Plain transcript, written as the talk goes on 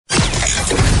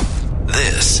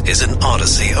This is an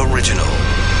Odyssey original.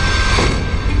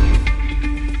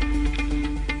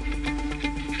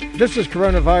 This is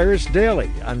Coronavirus Daily.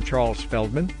 I'm Charles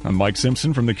Feldman. I'm Mike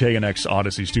Simpson from the KNX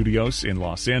Odyssey Studios in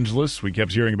Los Angeles. We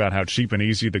kept hearing about how cheap and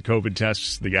easy the COVID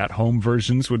tests, the at-home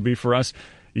versions, would be for us.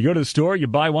 You go to the store, you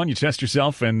buy one, you test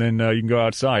yourself, and then you can go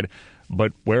outside.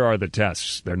 But where are the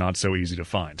tests? They're not so easy to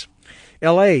find.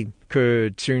 L.A.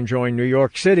 could soon join New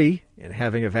York City in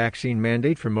having a vaccine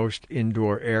mandate for most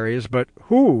indoor areas, but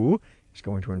who is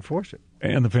going to enforce it?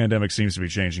 And the pandemic seems to be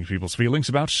changing people's feelings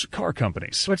about car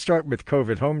companies. Let's start with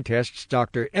COVID home tests.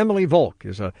 Dr. Emily Volk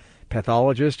is a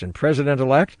pathologist and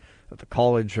president-elect of the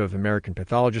College of American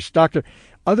Pathologists. Doctor,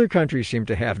 other countries seem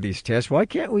to have these tests. Why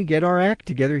can't we get our act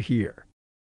together here?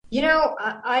 You know,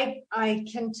 I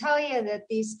can tell you that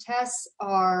these tests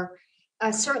are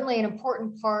certainly an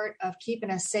important part of keeping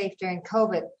us safe during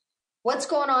COVID. What's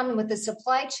going on with the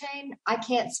supply chain, I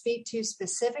can't speak to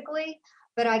specifically,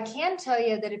 but I can tell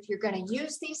you that if you're going to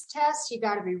use these tests, you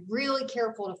got to be really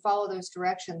careful to follow those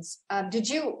directions.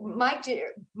 Mike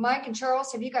and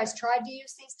Charles, have you guys tried to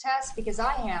use these tests? Because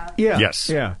I have. Yeah. Yes.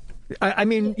 Yeah. I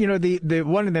mean, you know, the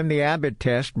one of them, the Abbott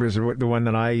test, was the one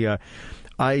that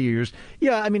I used.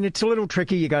 Yeah, I mean, it's a little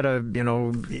tricky. You got to,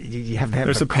 you have to have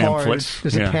There's a pamphlet. card.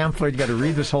 There's a pamphlet. You got to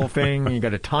read this whole thing. You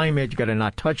got to time it. You got to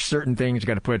not touch certain things. You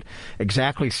got to put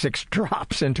exactly 6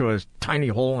 drops into a tiny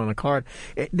hole on a card.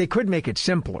 They could make it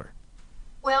simpler.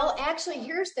 Well, actually,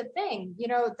 here's the thing.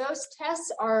 Those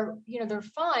tests are, they're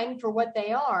fine for what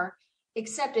they are,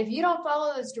 except if you don't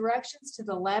follow those directions to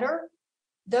the letter,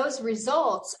 those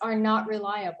results are not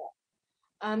reliable.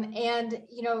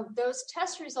 Those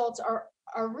test results are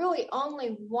really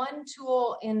only one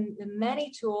tool in the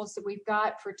many tools that we've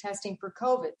got for testing for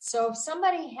COVID. So if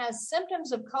somebody has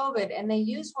symptoms of COVID and they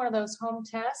use one of those home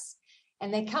tests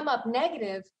and they come up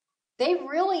negative, they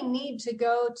really need to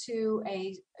go to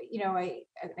an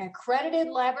accredited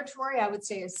laboratory, I would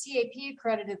say a CAP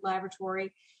accredited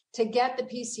laboratory, to get the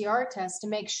PCR test to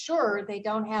make sure they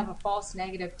don't have a false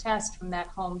negative test from that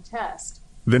home test.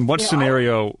 Then what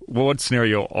scenario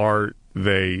are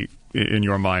they, in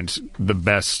your mind, the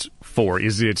best for?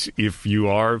 Is it if you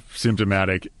are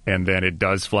symptomatic and then it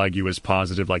does flag you as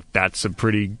positive, like that's a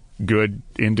pretty good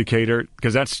indicator?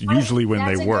 Because that's usually when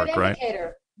they work, right?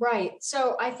 Right.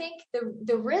 So I think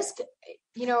the risk,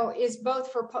 is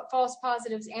both for false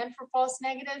positives and for false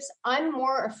negatives. I'm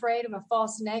more afraid of a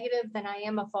false negative than I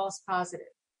am a false positive,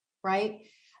 right?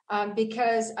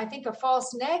 Because I think a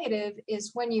false negative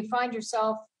is when you find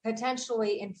yourself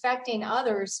potentially infecting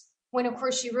others when, of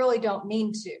course, you really don't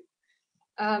mean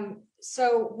to.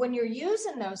 So when you're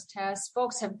using those tests,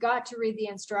 folks have got to read the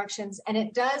instructions, and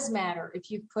it does matter. If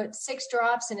you put 6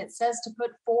 drops and it says to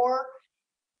put 4,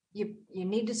 you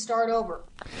need to start over.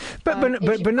 But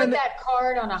if you put that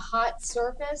card on a hot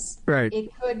surface, right, it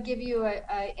could give you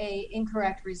a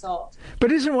incorrect result.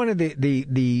 But isn't one of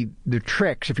the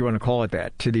tricks, if you want to call it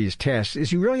that, to these tests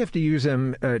is you really have to use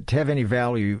them to have any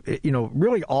value,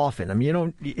 really often. I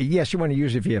mean, yes, you want to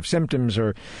use it if you have symptoms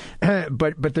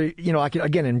but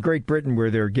again, in Great Britain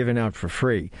where they're given out for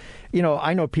free,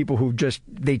 I know people who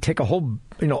they take a whole,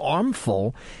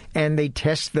 armful and they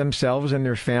test themselves and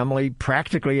their family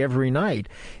practically every night.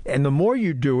 And the more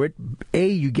you do it,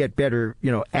 you get better,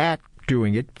 at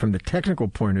doing it from the technical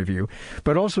point of view,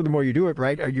 but also the more you do it,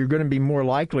 right, you're going to be more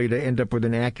likely to end up with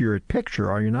an accurate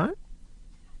picture, are you not?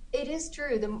 It is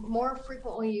true. The more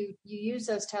frequently you use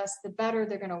those tests, the better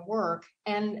they're going to work.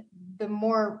 And the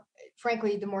more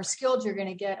skilled you're going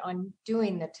to get on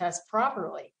doing the test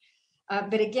properly.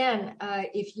 But again,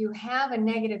 if you have a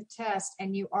negative test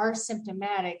and you are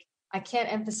symptomatic, I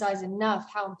can't emphasize enough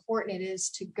how important it is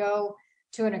to go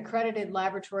to an accredited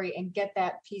laboratory and get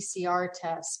that PCR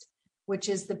test, which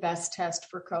is the best test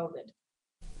for COVID.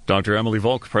 Dr. Emily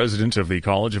Volk, president of the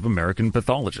College of American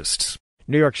Pathologists.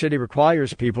 New York City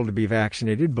requires people to be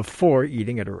vaccinated before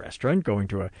eating at a restaurant, going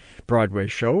to a Broadway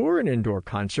show, or an indoor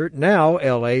concert. Now,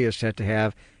 L.A. is set to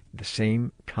have the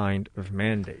same kind of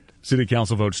mandate. City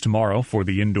Council votes tomorrow for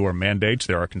the indoor mandate.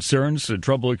 There are concerns,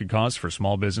 trouble it could cause for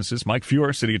small businesses. Mike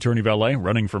Feuer, City Attorney of L.A.,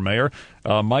 running for mayor.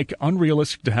 Mike,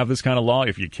 unrealistic to have this kind of law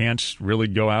if you can't really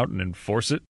go out and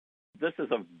enforce it? This is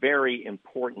a very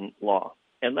important law.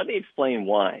 And let me explain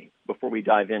why before we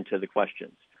dive into the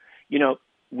questions.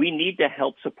 We need to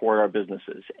help support our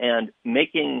businesses, and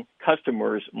making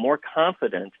customers more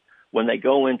confident when they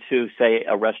go into, say,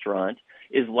 a restaurant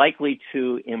is likely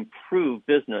to improve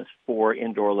business for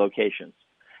indoor locations.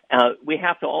 We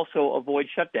have to also avoid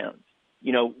shutdowns.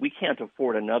 We can't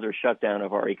afford another shutdown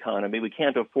of our economy. We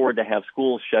can't afford to have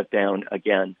schools shut down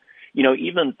again.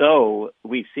 Even though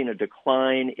we've seen a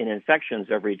decline in infections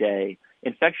every day,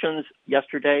 infections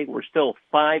yesterday were still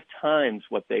 5 times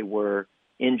what they were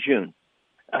in June.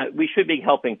 We should be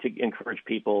helping to encourage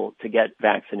people to get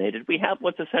vaccinated. We have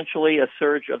what's essentially a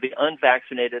surge of the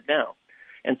unvaccinated now.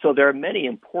 And so there are many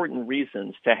important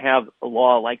reasons to have a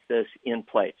law like this in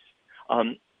place.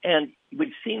 And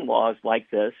we've seen laws like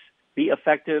this be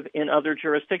effective in other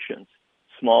jurisdictions.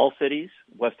 Small cities,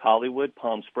 West Hollywood,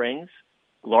 Palm Springs,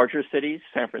 larger cities,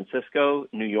 San Francisco,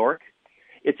 New York.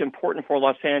 It's important for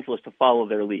Los Angeles to follow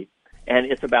their lead,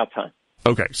 and it's about time.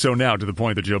 Okay, so now to the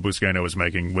point that Joe Buscaino was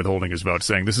making, withholding his vote,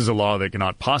 saying this is a law that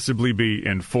cannot possibly be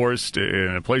enforced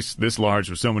in a place this large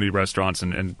with so many restaurants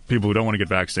and people who don't want to get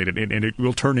vaccinated, and it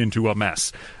will turn into a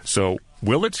mess. So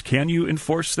will it? Can you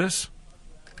enforce this?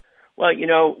 Well,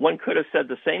 one could have said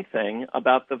the same thing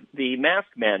about the mask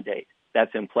mandate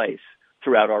that's in place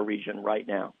throughout our region right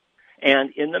now.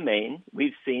 And in the main,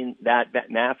 we've seen that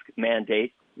mask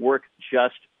mandate work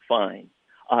just fine.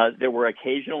 There were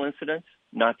occasional incidents,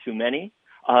 not too many,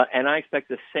 and I expect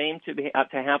the same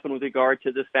to happen with regard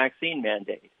to this vaccine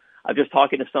mandate. I'm just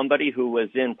talking to somebody who was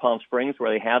in Palm Springs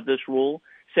where they have this rule,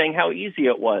 saying how easy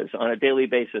it was on a daily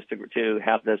basis to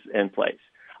have this in place.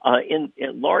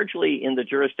 Largely in the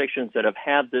jurisdictions that have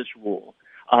had this rule,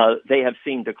 they have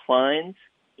seen declines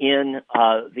in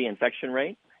the infection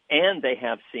rate, and they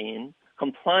have seen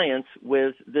compliance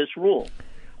with this rule.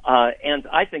 And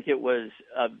I think it was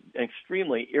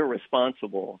extremely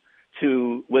irresponsible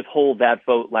to withhold that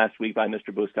vote last week by Mr.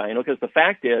 Buscaino, because the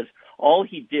fact is, all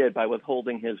he did by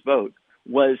withholding his vote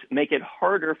was make it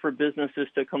harder for businesses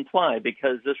to comply,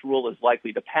 because this rule is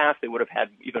likely to pass. They would have had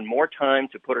even more time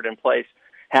to put it in place.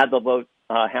 Had the vote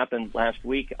happened last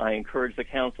week, I encourage the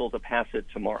council to pass it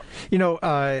tomorrow.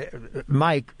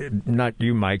 Mike, not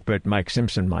you, Mike, but Mike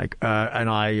Simpson, Mike,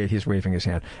 and he's waving his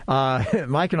hand.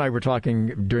 Mike and I were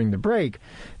talking during the break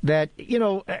that,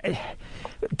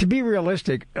 to be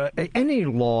realistic, any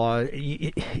law,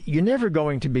 you're never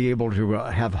going to be able to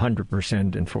have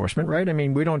 100% enforcement, right? I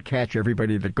mean, we don't catch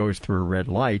everybody that goes through a red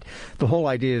light. The whole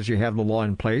idea is you have the law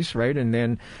in place, right? And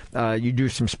then you do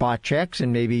some spot checks,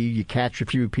 and maybe you catch a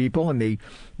few people, and they're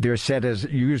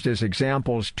used as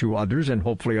examples to others, and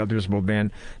hopefully others will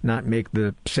then not make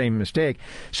the same mistake.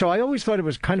 So I always thought it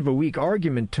was kind of a weak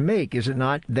argument to make, is it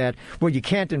not, that, well, you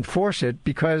can't enforce it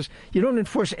because you don't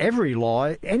enforce every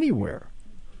law anywhere.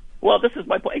 Well, this is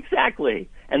my point. Exactly.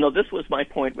 And this was my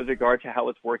point with regard to how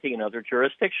it's working in other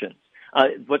jurisdictions.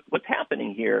 What's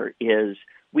happening here is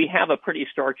we have a pretty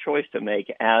stark choice to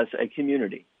make as a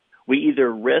community. We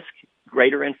either risk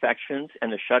greater infections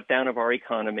and the shutdown of our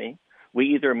economy.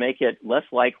 We either make it less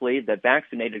likely that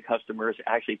vaccinated customers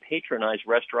actually patronize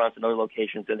restaurants and other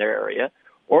locations in their area,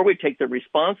 or we take the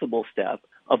responsible step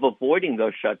of avoiding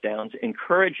those shutdowns,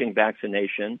 encouraging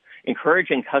vaccination,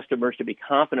 encouraging customers to be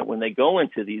confident when they go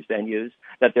into these venues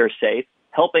that they're safe,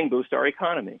 helping boost our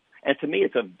economy. And to me,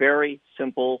 it's a very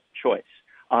simple choice.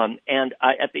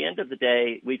 At the end of the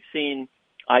day, we've seen,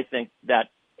 I think, that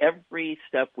every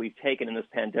step we've taken in this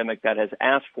pandemic that has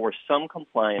asked for some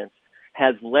compliance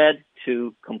has led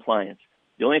to compliance.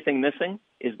 The only thing missing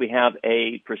is we have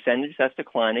a percentage that's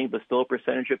declining, but still a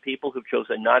percentage of people who've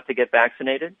chosen not to get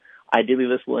vaccinated. Ideally,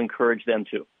 this will encourage them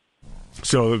to.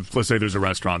 So let's say there's a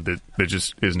restaurant that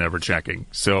just is never checking.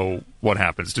 So what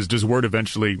happens? Does word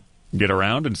eventually get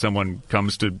around and someone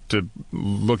comes to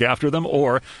look after them?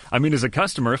 Or, I mean, as a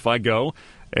customer, if I go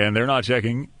and they're not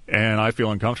checking and I feel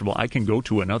uncomfortable, I can go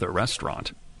to another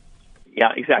restaurant. Yeah,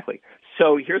 exactly.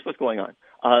 So here's what's going on.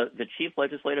 The chief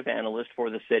legislative analyst for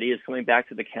the city is coming back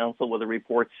to the council with a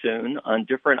report soon on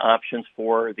different options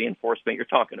for the enforcement you're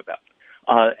talking about.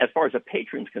 As far as a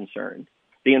patron's concerned,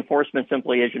 the enforcement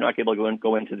simply is you're not able to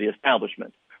go into the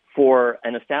establishment. For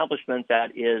an establishment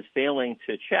that is failing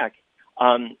to check,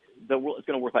 the rule is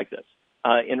going to work like this.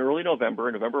 In early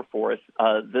November, November 4th,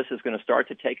 this is going to start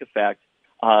to take effect,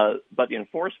 but the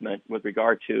enforcement with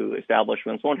regard to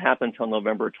establishments won't happen until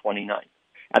November 29th.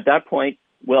 At that point,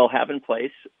 we'll have in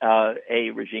place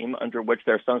a regime under which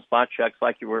there are some spot checks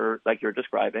like you're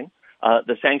describing.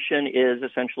 The sanction is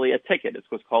essentially a ticket. It's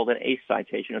what's called an ACE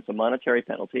citation. It's a monetary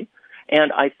penalty.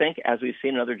 And I think, as we've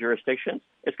seen in other jurisdictions,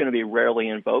 it's going to be rarely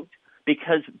invoked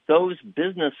because those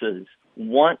businesses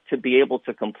want to be able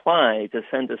to comply to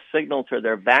send a signal to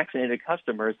their vaccinated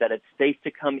customers that it's safe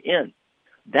to come in.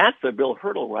 That's a real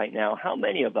hurdle right now. How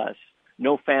many of us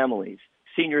know families,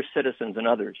 senior citizens, and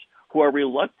others who are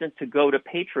reluctant to go to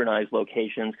patronize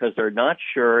locations because they're not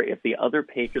sure if the other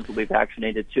patrons will be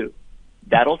vaccinated too?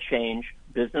 That'll change.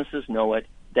 Businesses know it.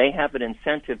 They have an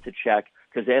incentive to check.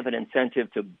 because they have an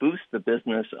incentive to boost the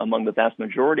business among the vast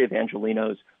majority of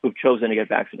Angelenos who've chosen to get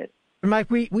vaccinated.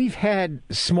 Mike, we've had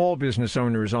small business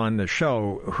owners on the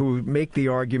show who make the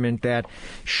argument that,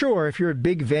 sure, if you're a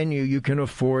big venue, you can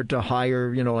afford to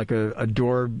hire, like a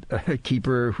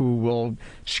doorkeeper who will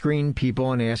screen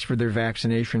people and ask for their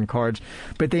vaccination cards.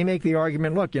 But they make the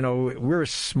argument, look, we're a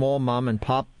small mom and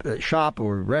pop shop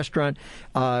or restaurant.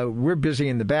 We're busy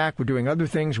in the back. We're doing other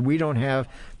things. We don't have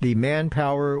the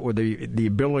manpower or the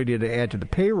ability to add to the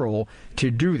payroll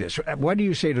to do this. What do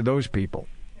you say to those people?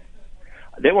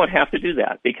 They won't have to do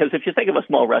that, because if you think of a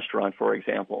small restaurant, for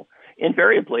example,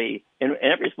 invariably in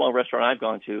every small restaurant I've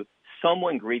gone to,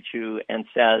 someone greets you and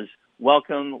says,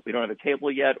 welcome, we don't have a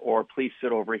table yet, or please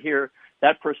sit over here.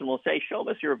 That person will say, show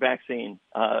us your vaccine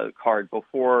card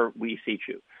before we seat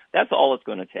you. That's all it's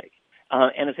going to take.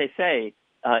 And as I say,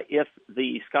 if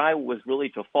the sky was really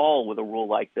to fall with a rule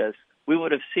like this, we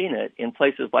would have seen it in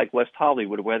places like West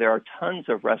Hollywood, where there are tons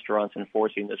of restaurants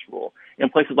enforcing this rule, in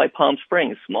places like Palm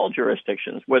Springs, small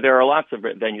jurisdictions where there are lots of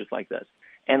venues like this.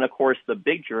 And, of course, the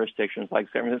big jurisdictions like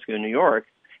San Francisco and New York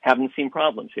haven't seen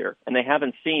problems here. And they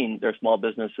haven't seen their small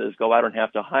businesses go out and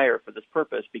have to hire for this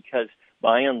purpose because,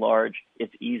 by and large,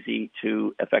 it's easy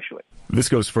to effectuate. This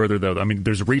goes further, though. I mean,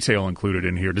 there's retail included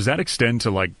in here. Does that extend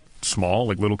to, small,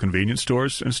 little convenience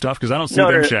stores and stuff? Because I don't see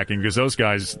them checking, because those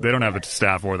guys, they don't have the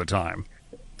staff or the time.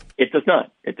 It does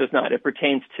not. It does not. It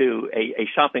pertains to a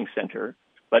shopping center,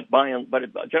 but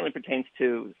it generally pertains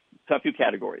to a few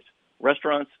categories: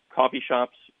 restaurants, coffee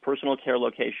shops, personal care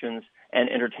locations, and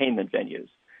entertainment venues.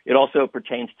 It also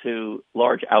pertains to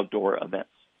large outdoor events.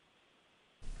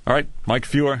 All right. Mike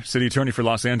Feuer, city attorney for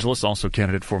Los Angeles, also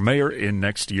candidate for mayor in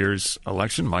next year's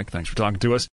election. Mike, thanks for talking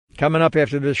to us. Coming up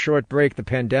after this short break, the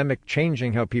pandemic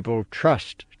changing how people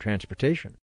trust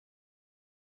transportation.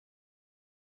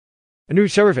 A new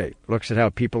survey looks at how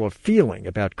people are feeling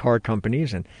about car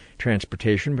companies and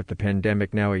transportation with the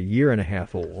pandemic now a year and a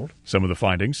half old. Some of the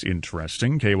findings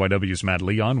interesting. KYW's Matt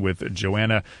Leon with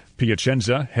Joanna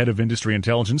Piacenza, head of industry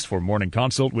intelligence for Morning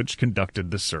Consult, which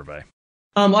conducted the survey.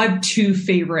 I have two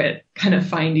favorite kind of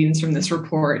findings from this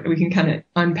report. We can kind of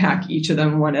unpack each of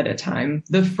them one at a time.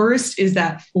 The first is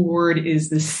that Ford is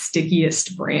the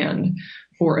stickiest brand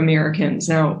for Americans.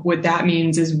 Now, what that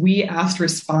means is we asked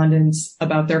respondents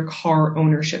about their car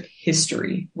ownership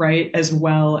history, right? As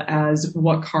well as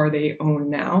what car they own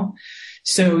now.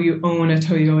 So you own a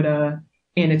Toyota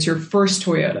and it's your first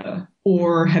Toyota,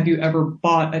 or have you ever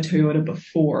bought a Toyota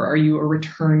before? Are you a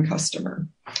return customer?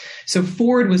 So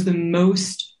Ford was the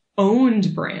most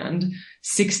owned brand.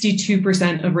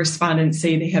 62% of respondents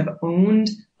say they have owned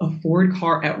a Ford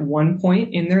car at one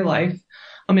point in their life.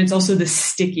 It's also the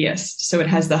stickiest. So it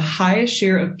has the highest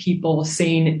share of people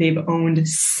saying they've owned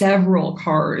several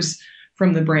cars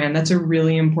from the brand. That's a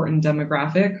really important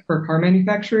demographic for car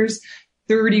manufacturers.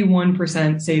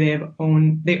 31% say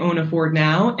they own a Ford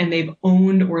now, and they've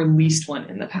owned or leased one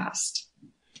in the past.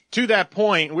 To that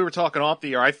point, we were talking off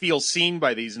the air, I feel seen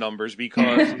by these numbers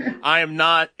because I am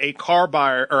not a car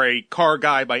buyer or a car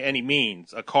guy by any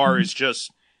means. A car is just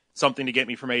something to get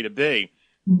me from A to B.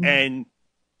 Mm-hmm. And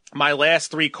my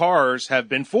last three cars have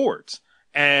been Fords.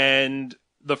 And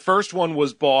the first one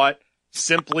was bought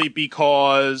simply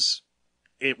because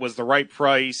it was the right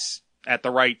price at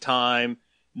the right time.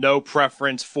 No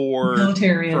preference for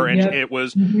yep. It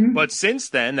was, But since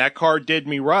then, that car did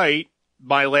me right.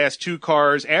 My last two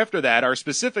cars after that are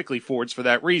specifically Fords for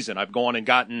that reason. I've gone and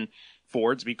gotten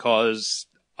Fords because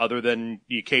other than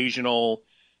the occasional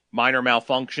minor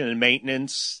malfunction and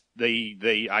maintenance,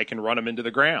 I can run them into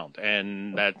the ground,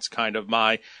 and that's kind of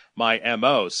my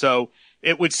MO. So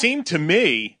it would seem to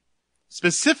me,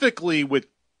 specifically with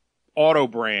auto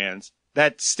brands,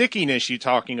 that stickiness you're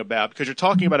talking about, because you're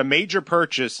talking about a major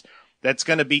purchase that's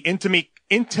going to be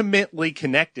intimately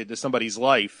connected to somebody's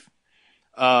life.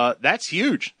 That's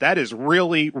huge. That is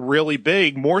really, really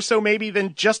big, more so maybe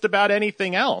than just about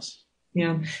anything else.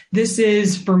 Yeah, this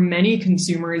is for many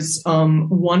consumers,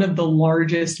 one of the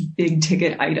largest big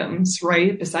ticket items,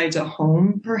 right? Besides a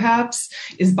home, perhaps,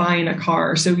 is buying a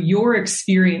car. So your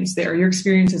experience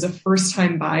as a first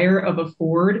time buyer of a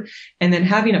Ford, and then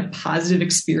having a positive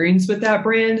experience with that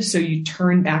brand. So you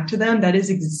turn back to them. That is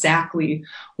exactly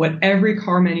what every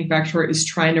car manufacturer is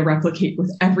trying to replicate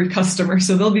with every customer.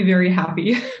 So they'll be very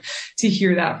happy to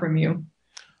hear that from you.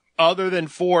 Other than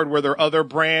Ford, were there other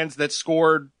brands that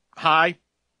scored high?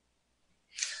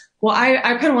 Well,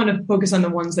 I kind of want to focus on the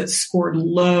ones that scored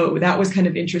low. That was kind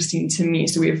of interesting to me.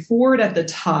 So we have Ford at the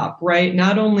top, right?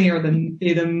 Not only are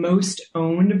they the most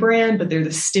owned brand, but they're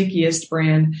the stickiest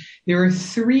brand. There are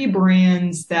 3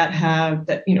 brands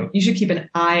that you should keep an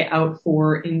eye out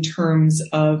for in terms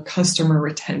of customer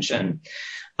retention.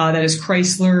 That is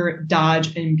Chrysler,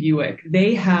 Dodge, and Buick.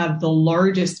 They have the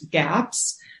largest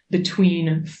gaps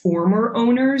between former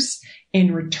owners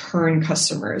and return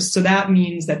customers. So that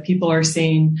means that people are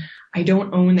saying, I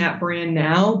don't own that brand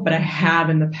now, but I have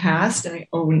in the past and I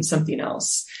own something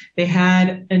else. They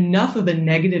had enough of a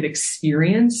negative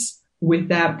experience with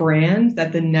that brand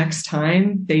that the next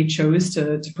time they chose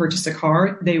to purchase a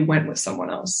car, they went with someone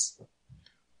else.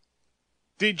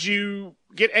 Did you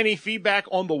get any feedback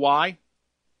on the why?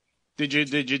 Did you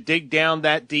dig down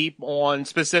that deep on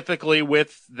specifically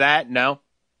with that? No?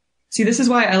 See, this is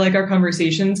why I like our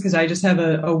conversations, because I just have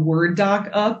a Word doc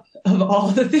up of all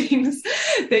the things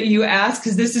that you ask,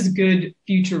 because this is good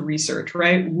future research,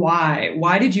 right? Why?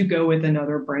 Why did you go with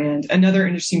another brand? Another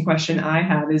interesting question I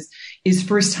have is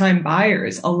first-time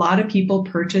buyers. A lot of people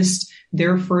purchased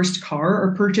their first car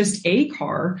or purchased a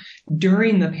car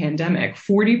during the pandemic.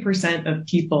 40% of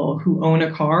people who own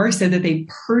a car said that they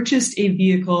purchased a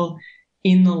vehicle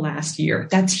in the last year.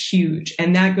 That's huge.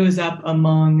 And that goes up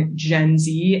among Gen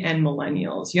Z and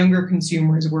millennials. Younger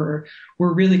consumers were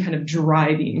really kind of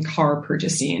driving car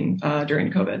purchasing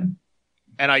during COVID.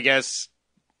 And I guess,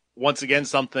 once again,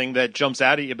 something that jumps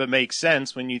out at you but makes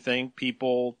sense when you think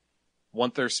people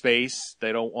want their space.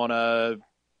 They don't want to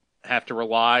have to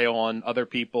rely on other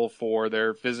people for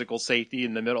their physical safety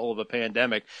in the middle of a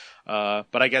pandemic.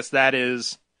 But I guess that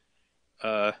is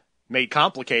made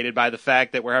complicated by the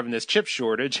fact that we're having this chip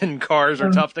shortage and cars are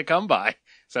tough to come by.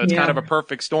 So it's kind of a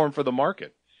perfect storm for the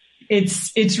market.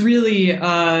 It's really,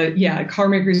 car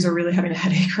makers are really having a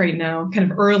headache right now.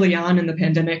 Kind of early on in the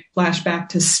pandemic, flashback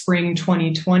to spring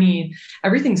 2020,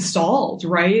 everything stalled,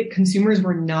 right? Consumers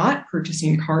were not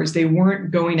purchasing cars. They weren't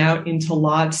going out into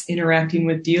lots, interacting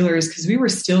with dealers, because we were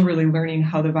still really learning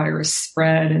how the virus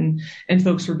spread and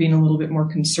folks were being a little bit more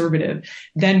conservative.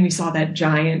 Then we saw that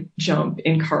giant jump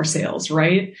in car sales,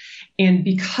 right? And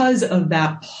because of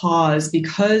that pause,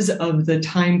 because of the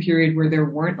time period where there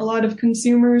weren't a lot of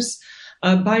consumers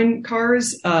buying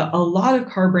cars, a lot of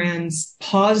car brands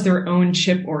paused their own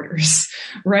chip orders,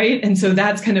 right? And so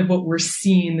that's kind of what we're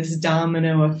seeing, this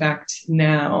domino effect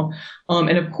now.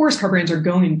 And of course, car brands are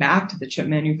going back to the chip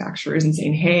manufacturers and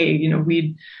saying, hey,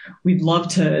 we'd love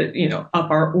to,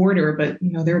 up our order, but,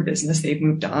 they're a business, they've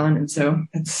moved on. And so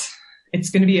it's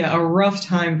going to be a rough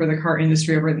time for the car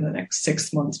industry over the next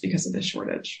 6 months because of this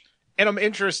shortage. And I'm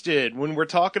interested, when we're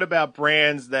talking about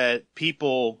brands that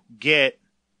people get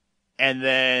and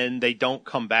then they don't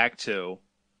come back to,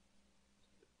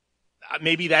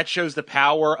 maybe that shows the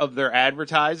power of their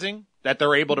advertising, that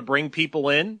they're able to bring people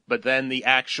in, but then the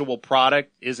actual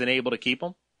product isn't able to keep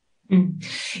them.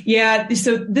 Yeah.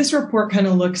 So this report kind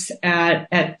of looks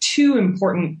at 2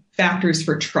 important factors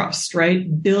for trust,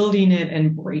 right? Building it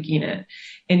and breaking it.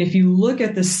 And if you look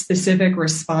at the specific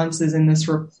responses in this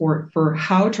report for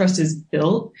how trust is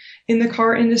built in the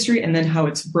car industry and then how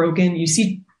it's broken, you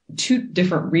see 2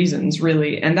 different reasons,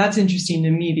 really. And that's interesting to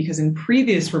me because in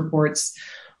previous reports,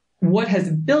 what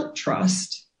has built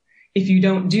trust, if you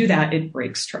don't do that, it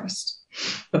breaks trust.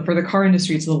 But for the car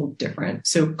industry, it's a little different.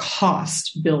 So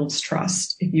cost builds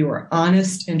trust. If you are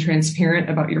honest and transparent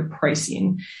about your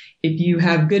pricing, if you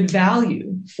have good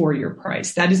value for your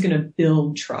price, that is going to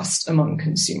build trust among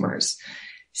consumers.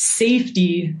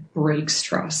 Safety breaks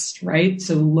trust, right?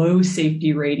 So low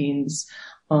safety ratings,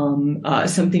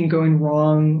 something going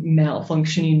wrong,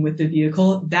 malfunctioning with the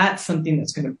vehicle, that's something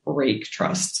that's going to break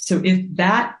trust. So if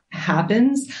that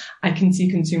happens, I can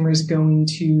see consumers going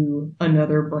to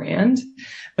another brand.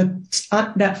 But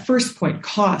that first point,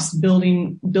 cost,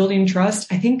 building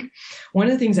trust, I think one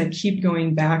of the things I keep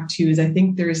going back to is I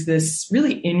think there's this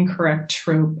really incorrect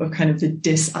trope of kind of the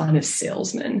dishonest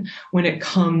salesman when it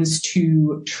comes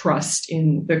to trust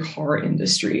in the car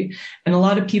industry. And a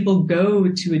lot of people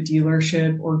go to a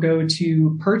dealership or go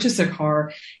to purchase a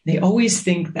car. They always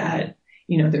think that,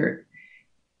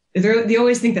 they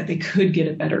always think that they could get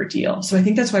a better deal. So I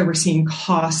think that's why we're seeing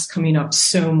costs coming up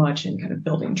so much in kind of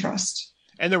building trust.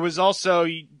 And there was also,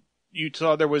 you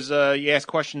asked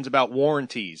questions about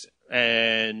warranties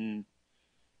and,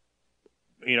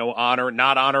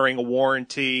 not honoring a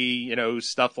warranty,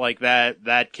 stuff like that.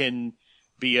 That can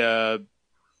be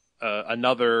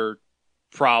another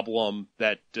problem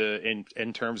that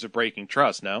in terms of breaking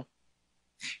trust, no?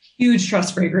 Huge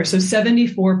trust breaker. So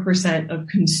 74% of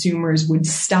consumers would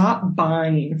stop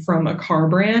buying from a car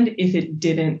brand if it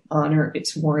didn't honor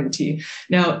its warranty.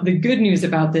 Now, the good news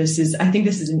about this is I think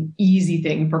this is an easy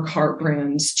thing for car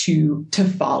brands to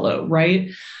follow, right?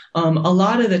 A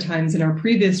lot of the times in our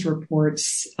previous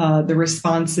reports, the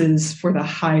responses for the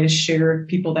highest share of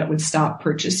people that would stop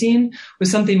purchasing was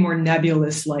something more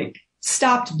nebulous like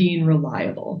stopped being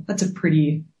reliable. That's a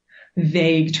pretty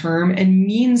vague term and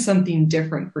means something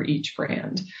different for each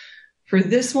brand. For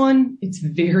this one, it's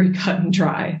very cut and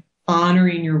dry,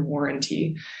 honoring your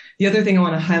warranty. The other thing I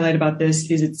want to highlight about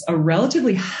this is it's a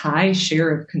relatively high share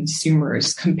of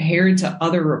consumers compared to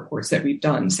other reports that we've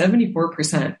done,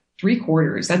 74%,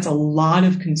 3/4. That's a lot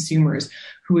of consumers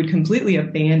who would completely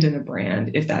abandon a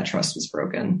brand if that trust was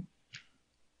broken.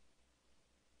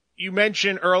 You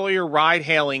mentioned earlier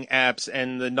ride-hailing apps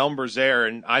and the numbers there,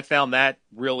 and I found that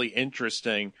really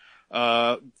interesting.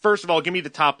 First of all, give me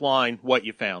the top line, what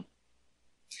you found.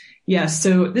 Yes,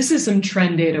 so this is some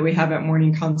trend data we have at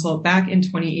Morning Consult. Back in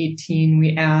 2018,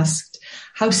 we asked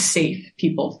how safe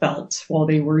people felt while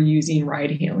they were using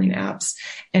ride-hailing apps.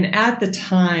 And at the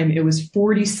time, it was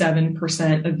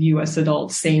 47% of U.S.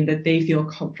 adults saying that they feel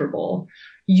comfortable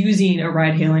using a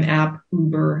ride-hailing app,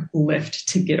 Uber, Lyft,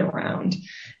 to get around.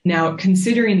 Now,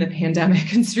 considering the pandemic,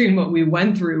 considering what we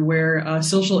went through where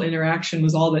social interaction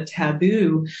was all but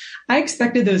taboo, I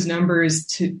expected those numbers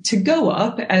to go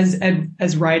up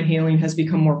as ride-hailing has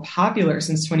become more popular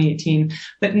since 2018,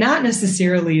 but not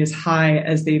necessarily as high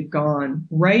as they've gone.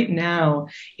 Right now,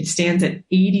 it stands at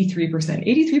 83%.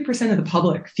 83% of the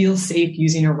public feels safe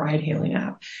using a ride-hailing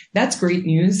app. That's great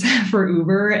news for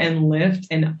Uber and Lyft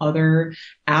and other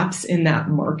apps in that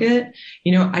market.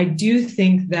 You know, I do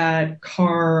think that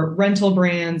car rental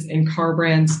brands and car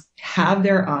brands have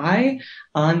their eye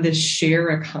on the share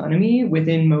economy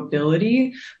within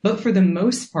mobility. But for the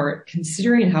most part,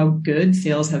 considering how good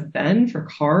sales have been for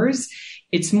cars,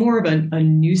 it's more of a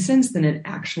nuisance than an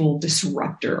actual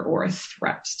disruptor or a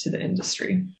threat to the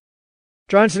industry.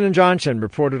 Johnson & Johnson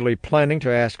reportedly planning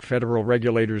to ask federal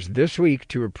regulators this week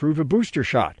to approve a booster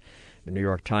shot. The New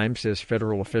York Times says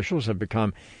federal officials have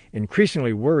become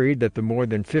increasingly worried that the more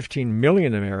than 15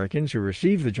 million Americans who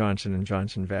received the Johnson &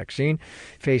 Johnson vaccine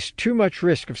face too much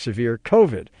risk of severe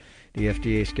COVID. The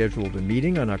FDA scheduled a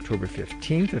meeting on October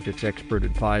 15th of its expert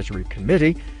advisory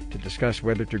committee to discuss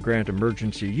whether to grant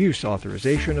emergency use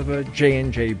authorization of a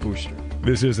J&J booster.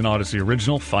 This is an Odyssey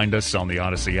original. Find us on the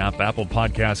Odyssey app, Apple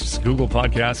Podcasts, Google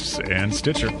Podcasts, and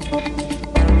Stitcher.